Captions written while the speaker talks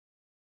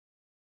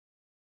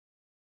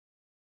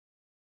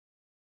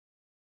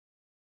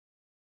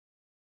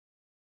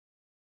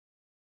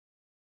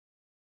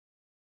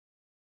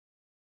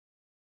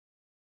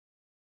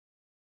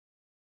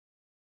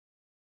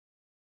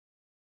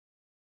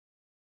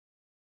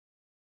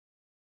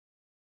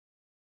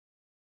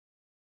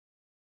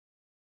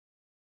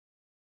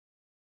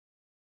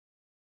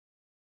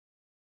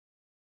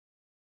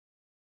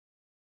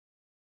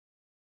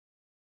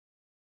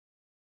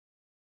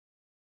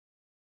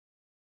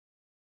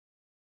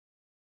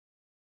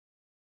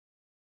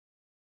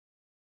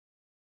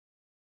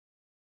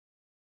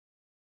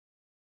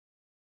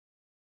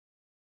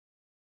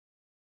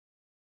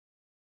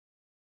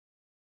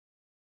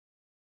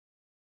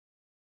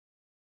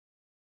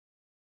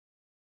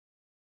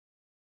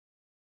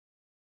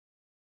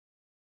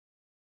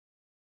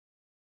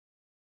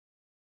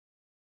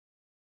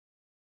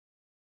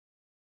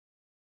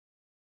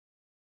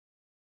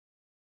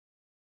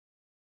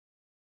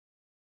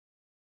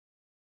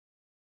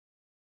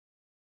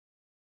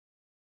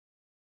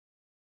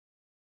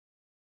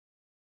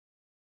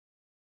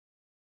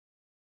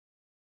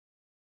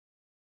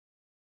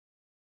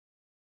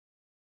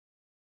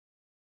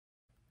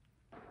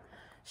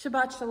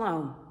Shabbat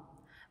Shalom.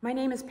 My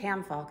name is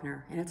Pam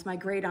Faulkner, and it's my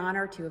great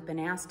honor to have been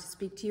asked to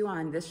speak to you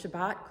on this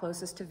Shabbat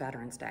closest to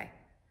Veterans Day.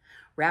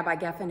 Rabbi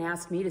Geffen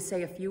asked me to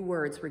say a few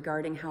words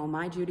regarding how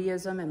my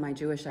Judaism and my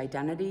Jewish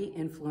identity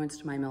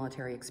influenced my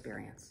military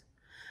experience.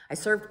 I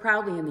served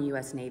proudly in the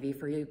U.S. Navy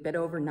for a bit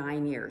over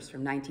 9 years,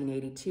 from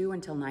 1982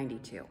 until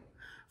 92.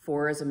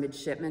 4 as a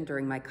midshipman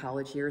during my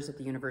college years at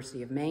the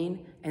University of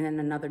Maine, and then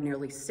another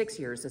nearly 6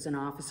 years as an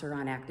officer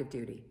on active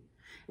duty.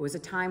 It was a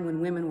time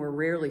when women were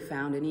rarely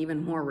found and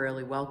even more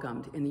rarely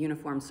welcomed in the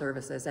uniformed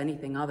service as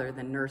anything other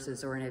than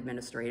nurses or in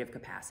administrative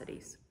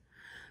capacities.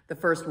 The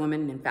first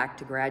woman, in fact,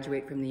 to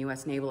graduate from the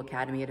U.S. Naval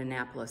Academy at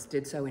Annapolis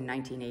did so in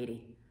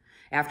 1980.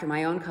 After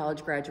my own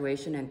college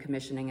graduation and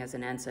commissioning as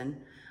an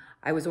ensign,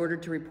 I was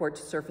ordered to report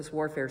to Surface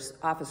Warfare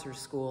Officers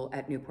School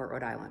at Newport,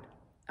 Rhode Island.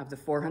 Of the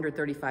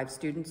 435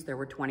 students, there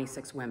were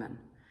 26 women.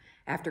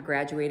 After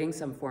graduating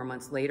some 4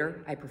 months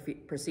later, I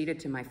proceeded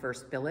to my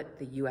first billet,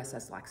 the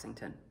USS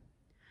Lexington.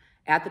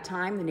 At the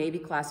time, the Navy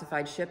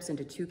classified ships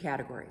into 2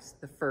 categories.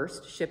 The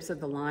first, ships of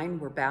the line,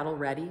 were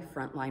battle-ready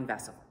frontline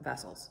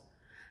vessels.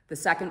 The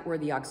second were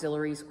the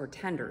auxiliaries or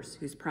tenders,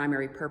 whose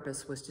primary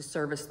purpose was to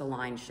service the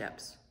line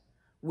ships.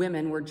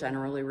 Women were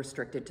generally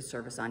restricted to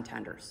service on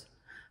tenders.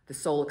 The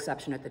sole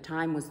exception at the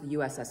time was the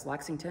USS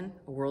Lexington,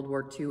 a World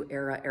War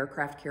II-era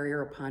aircraft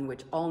carrier upon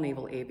which all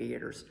naval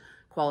aviators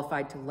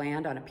qualified to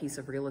land on a piece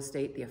of real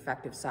estate the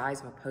effective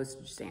size of a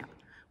postage stamp,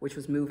 which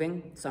was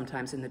moving,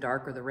 sometimes in the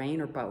dark or the rain,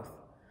 or both.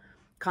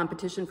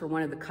 Competition for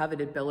one of the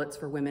coveted billets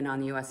for women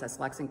on the USS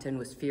Lexington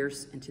was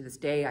fierce, and to this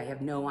day, I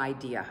have no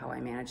idea how I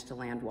managed to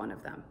land one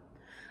of them.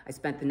 I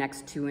spent the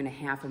next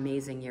 2.5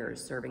 amazing years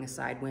serving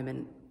aside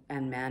women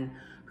and men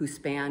who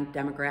spanned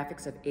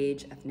demographics of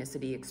age,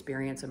 ethnicity,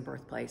 experience, and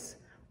birthplace.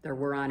 There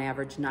were on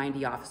average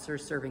 90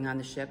 officers serving on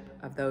the ship.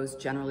 Of those,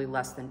 generally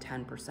less than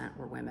 10%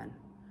 were women.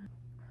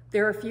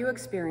 There are few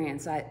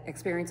experiences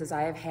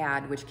I have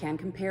had which can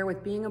compare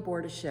with being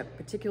aboard a ship,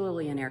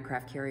 particularly an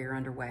aircraft carrier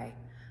underway.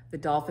 The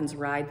dolphins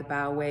ride the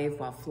bow wave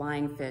while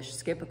flying fish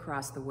skip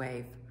across the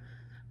wave.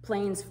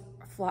 Planes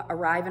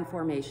arrive in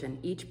formation,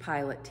 each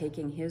pilot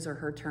taking his or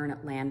her turn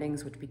at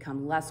landings, which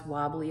become less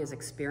wobbly as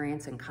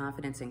experience and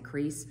confidence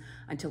increase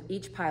until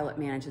each pilot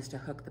manages to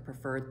hook the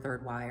preferred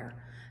third wire.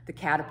 The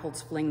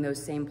catapults fling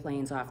those same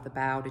planes off the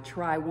bow to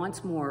try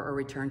once more or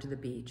return to the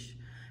beach.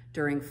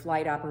 During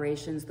flight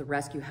operations, the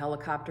rescue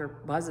helicopter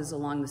buzzes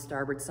along the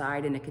starboard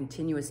side in a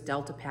continuous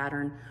delta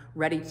pattern,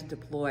 ready to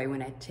deploy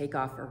when a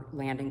takeoff or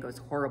landing goes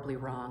horribly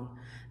wrong.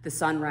 The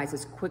sun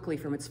rises quickly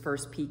from its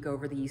first peak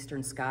over the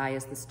eastern sky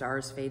as the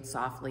stars fade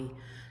softly.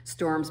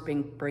 Storms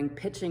bring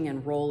pitching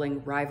and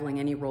rolling, rivaling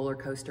any roller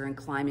coaster, and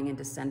climbing and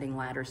descending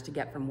ladders to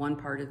get from one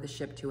part of the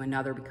ship to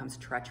another becomes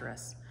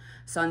treacherous.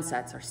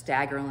 Sunsets are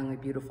staggeringly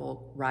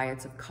beautiful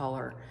riots of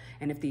color,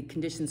 and if the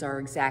conditions are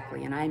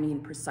exactly, and I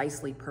mean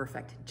precisely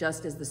perfect,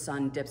 just as the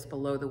sun dips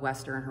below the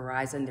western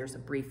horizon, there's a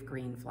brief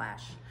green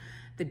flash.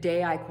 The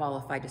day I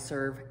qualified to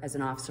serve as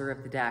an officer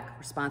of the deck,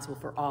 responsible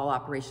for all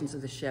operations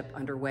of the ship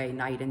underway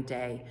night and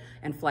day,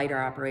 and flight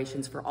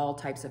operations for all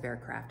types of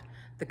aircraft,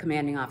 the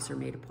commanding officer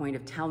made a point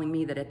of telling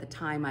me that at the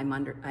time I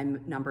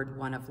numbered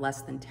one of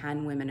less than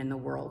 10 women in the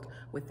world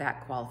with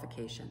that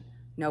qualification.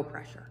 No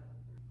pressure.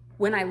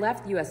 When I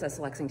left USS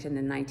Lexington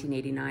in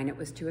 1989, it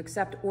was to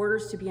accept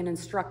orders to be an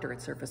instructor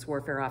at Surface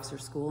Warfare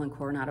Officers School in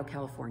Coronado,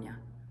 California.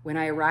 When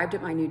I arrived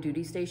at my new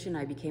duty station,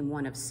 I became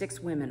one of 6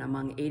 women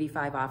among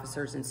 85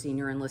 officers and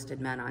senior enlisted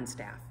men on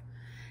staff.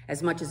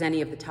 As much as any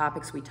of the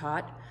topics we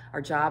taught,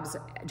 our job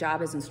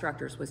as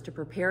instructors was to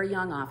prepare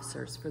young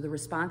officers for the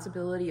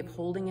responsibility of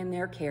holding in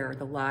their care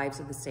the lives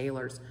of the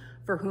sailors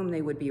for whom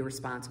they would be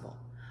responsible.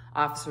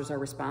 Officers are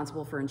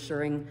responsible for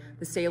ensuring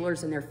the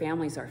sailors and their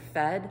families are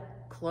fed,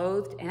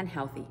 clothed, and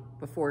healthy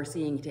before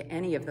seeing to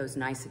any of those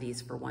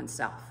niceties for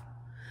oneself.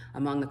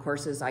 Among the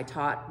courses I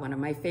taught, one of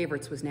my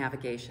favorites was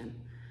navigation.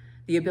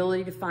 The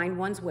ability to find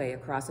one's way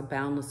across a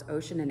boundless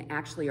ocean and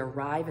actually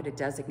arrive at a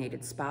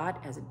designated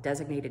spot at a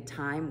designated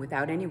time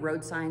without any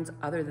road signs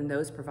other than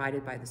those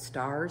provided by the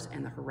stars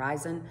and the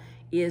horizon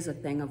is a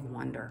thing of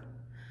wonder.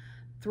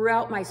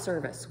 Throughout my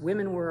service,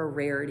 women were a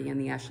rarity in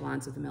the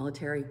echelons of the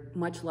military,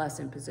 much less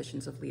in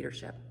positions of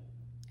leadership.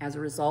 As a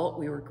result,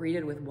 we were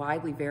greeted with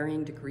widely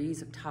varying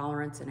degrees of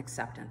tolerance and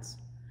acceptance.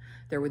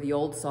 There were the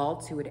old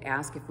salts who would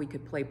ask if we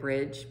could play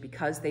bridge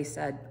because they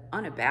said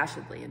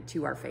unabashedly and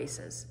to our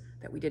faces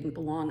that we didn't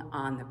belong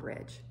on the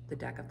bridge, the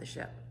deck of the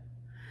ship.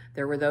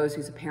 There were those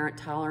whose apparent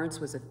tolerance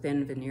was a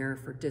thin veneer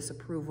for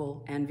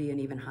disapproval, envy, and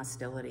even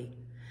hostility.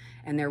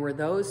 And there were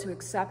those who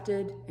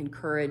accepted,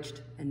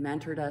 encouraged, and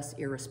mentored us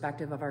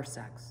irrespective of our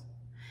sex.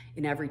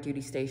 In every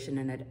duty station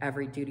and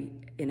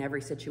in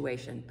every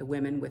situation, the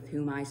women with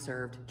whom I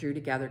served drew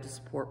together to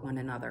support one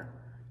another.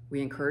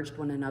 We encouraged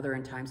one another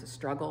in times of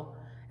struggle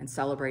and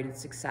celebrated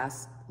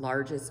success,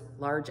 large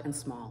and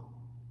small.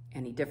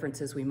 Any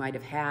differences we might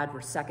have had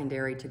were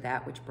secondary to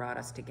that which brought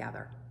us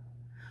together.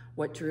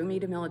 What drew me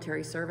to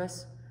military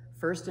service?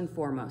 First and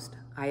foremost,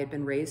 I had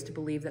been raised to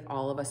believe that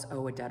all of us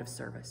owe a debt of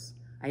service.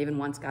 I even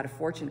once got a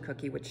fortune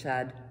cookie which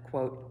said,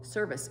 quote,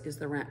 "Service is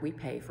the rent we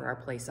pay for our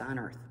place on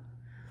earth."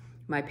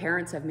 My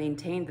parents have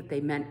maintained that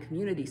they meant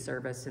community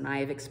service, and I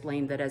have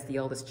explained that as the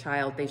eldest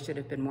child, they should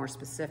have been more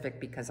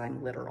specific because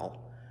I'm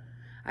literal.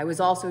 I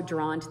was also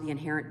drawn to the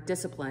inherent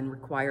discipline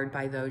required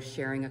by those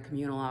sharing a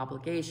communal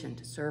obligation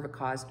to serve a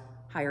cause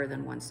higher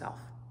than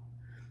oneself.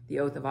 The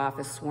oath of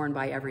office sworn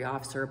by every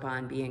officer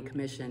upon being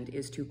commissioned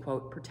is to,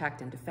 quote,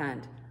 "protect and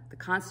defend the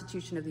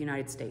Constitution of the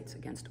United States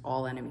against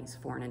all enemies,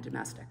 foreign and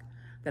domestic,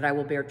 that I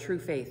will bear true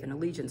faith and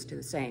allegiance to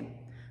the same,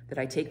 that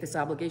I take this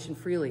obligation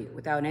freely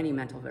without any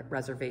mental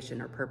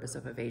reservation or purpose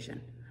of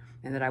evasion,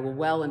 and that I will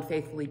well and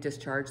faithfully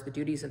discharge the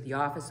duties of the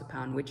office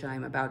upon which I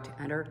am about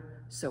to enter,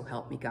 so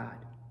help me God."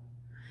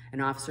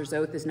 An officer's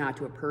oath is not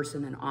to a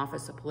person, an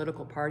office, a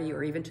political party,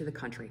 or even to the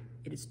country.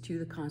 It is to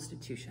the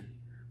Constitution.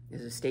 It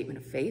is a statement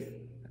of faith,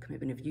 a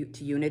commitment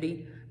to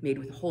unity, made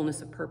with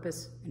wholeness of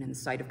purpose and in the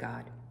sight of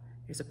God.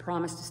 It is a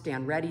promise to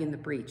stand ready in the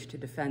breach to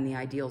defend the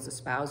ideals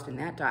espoused in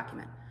that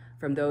document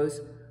from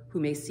those who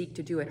may seek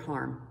to do it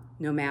harm,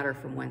 no matter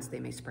from whence they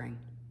may spring.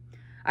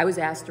 I was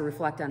asked to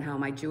reflect on how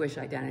my Jewish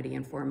identity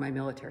informed my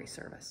military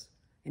service.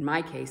 In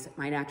my case, it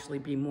might actually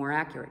be more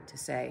accurate to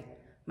say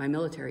my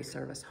military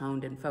service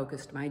honed and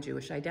focused my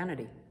Jewish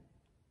identity.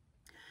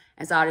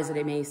 As odd as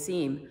it may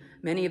seem,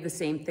 many of the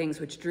same things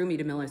which drew me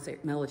to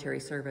military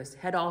service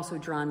had also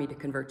drawn me to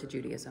convert to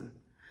Judaism.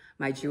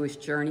 My Jewish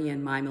journey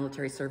and my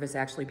military service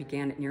actually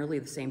began at nearly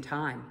the same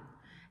time.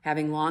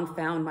 Having long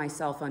found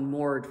myself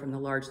unmoored from the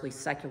largely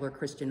secular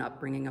Christian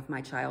upbringing of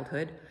my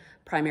childhood,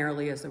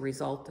 primarily as a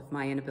result of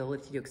my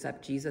inability to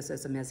accept Jesus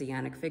as a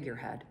messianic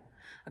figurehead,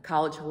 a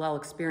college Hillel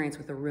experience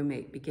with a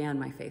roommate began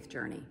my faith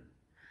journey.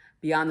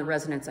 Beyond the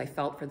resonance I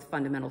felt for the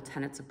fundamental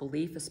tenets of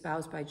belief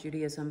espoused by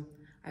Judaism,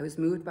 I was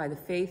moved by the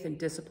faith and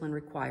discipline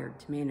required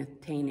to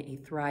maintain a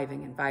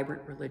thriving and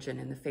vibrant religion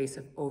in the face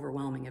of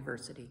overwhelming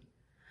adversity.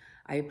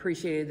 I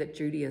appreciated that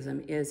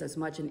Judaism is as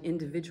much an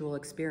individual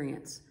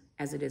experience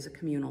as it is a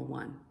communal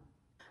one.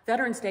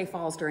 Veterans Day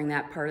falls during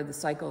that part of the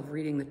cycle of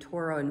reading the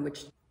Torah in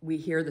which we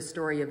hear the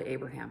story of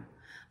Abraham.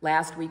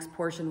 Last week's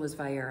portion was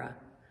Vayera.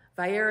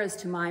 Vayera is,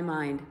 to my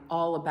mind,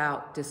 all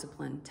about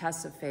discipline,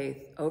 tests of faith,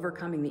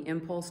 overcoming the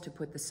impulse to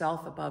put the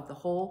self above the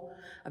whole,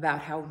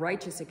 about how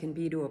righteous it can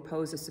be to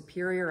oppose a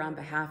superior on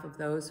behalf of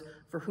those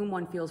for whom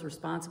one feels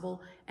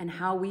responsible, and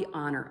how we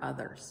honor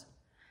others.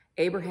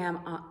 Abraham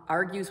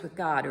argues with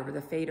God over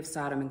the fate of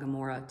Sodom and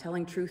Gomorrah,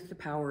 telling truth to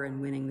power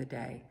and winning the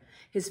day.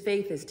 His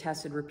faith is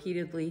tested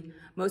repeatedly,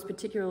 most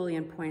particularly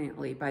and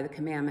poignantly by the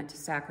commandment to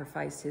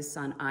sacrifice his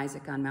son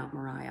Isaac on Mount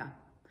Moriah.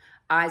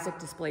 Isaac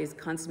displays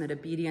consummate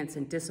obedience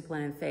and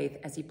discipline and faith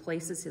as he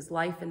places his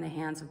life in the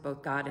hands of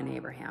both God and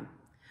Abraham.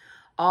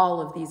 All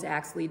of these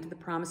acts lead to the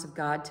promise of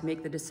God to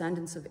make the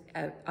descendants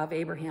of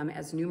Abraham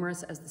as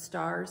numerous as the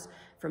stars,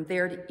 from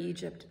there to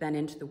Egypt, then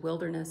into the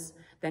wilderness,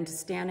 then to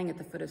standing at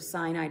the foot of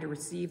Sinai to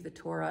receive the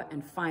Torah,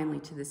 and finally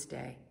to this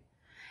day.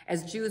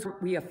 As Jews,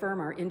 we affirm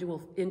our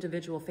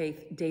individual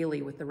faith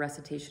daily with the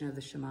recitation of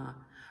the Shema.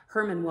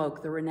 Herman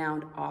Wouk, the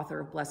renowned author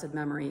of blessed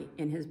memory,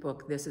 in his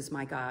book, This Is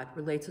My God,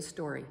 relates a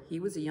story. He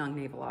was a young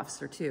naval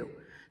officer too,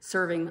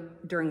 serving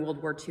during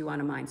World War II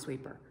on a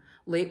minesweeper.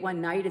 Late one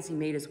night, as he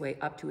made his way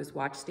up to his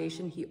watch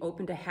station, he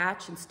opened a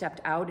hatch and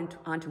stepped out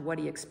onto what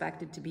he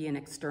expected to be an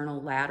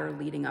external ladder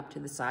leading up to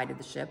the side of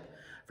the ship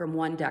from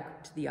one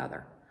deck to the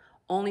other,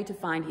 only to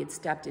find he had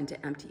stepped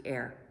into empty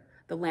air.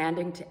 The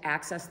landing to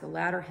access the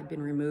ladder had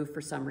been removed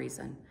for some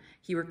reason.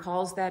 He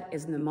recalls that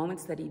as in the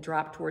moments that he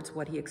dropped towards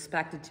what he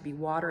expected to be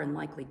water and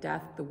likely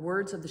death, the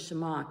words of the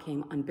Shema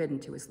came unbidden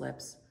to his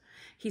lips.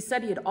 He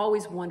said he had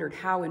always wondered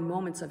how in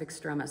moments of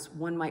extremis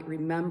one might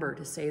remember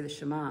to say the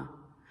Shema.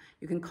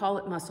 You can call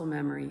it muscle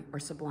memory or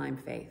sublime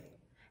faith.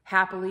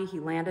 Happily,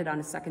 he landed on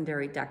a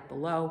secondary deck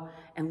below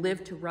and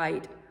lived to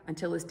write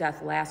until his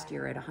death last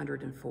year at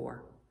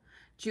 104.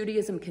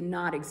 Judaism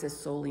cannot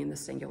exist solely in the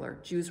singular.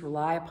 Jews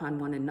rely upon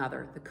one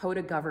another. The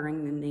coda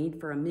governing the need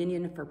for a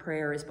minyan for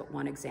prayer is but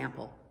one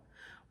example.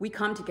 We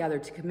come together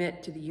to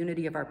commit to the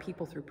unity of our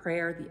people through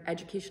prayer, the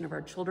education of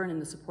our children,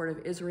 and the support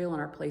of Israel in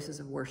our places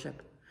of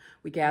worship.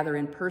 We gather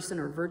in person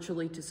or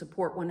virtually to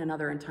support one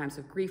another in times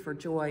of grief or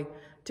joy,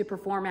 to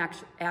perform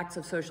acts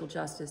of social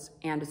justice,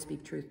 and to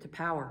speak truth to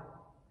power.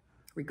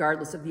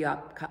 Regardless of the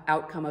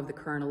outcome of the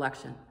current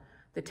election,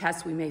 the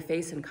tests we may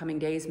face in coming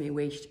days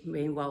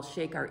may well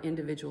shake our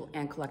individual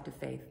and collective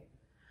faith.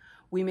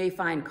 We may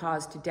find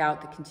cause to doubt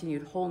the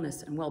continued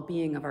wholeness and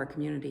well-being of our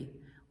community.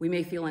 We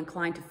may feel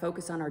inclined to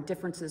focus on our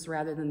differences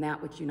rather than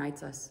that which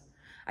unites us.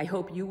 I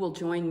hope you will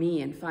join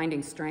me in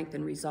finding strength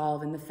and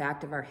resolve in the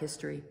fact of our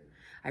history.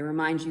 I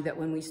remind you that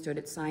when we stood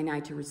at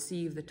Sinai to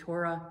receive the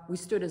Torah, we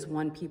stood as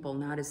one people,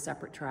 not as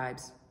separate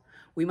tribes.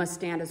 We must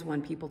stand as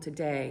one people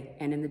today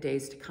and in the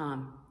days to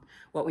come.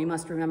 What we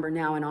must remember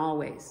now and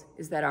always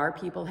is that our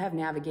people have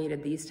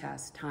navigated these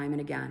tests time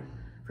and again,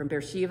 from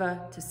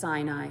Beersheba to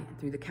Sinai, and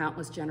through the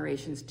countless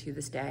generations to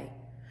this day.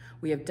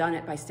 We have done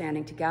it by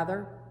standing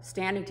together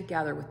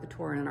with the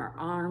Torah in our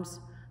arms,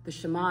 the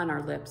Shema on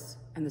our lips,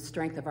 and the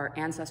strength of our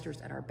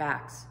ancestors at our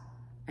backs.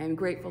 I am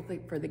grateful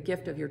for the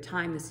gift of your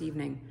time this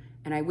evening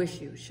And I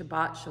wish you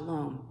Shabbat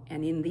Shalom,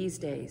 and in these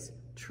days,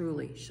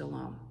 truly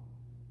Shalom.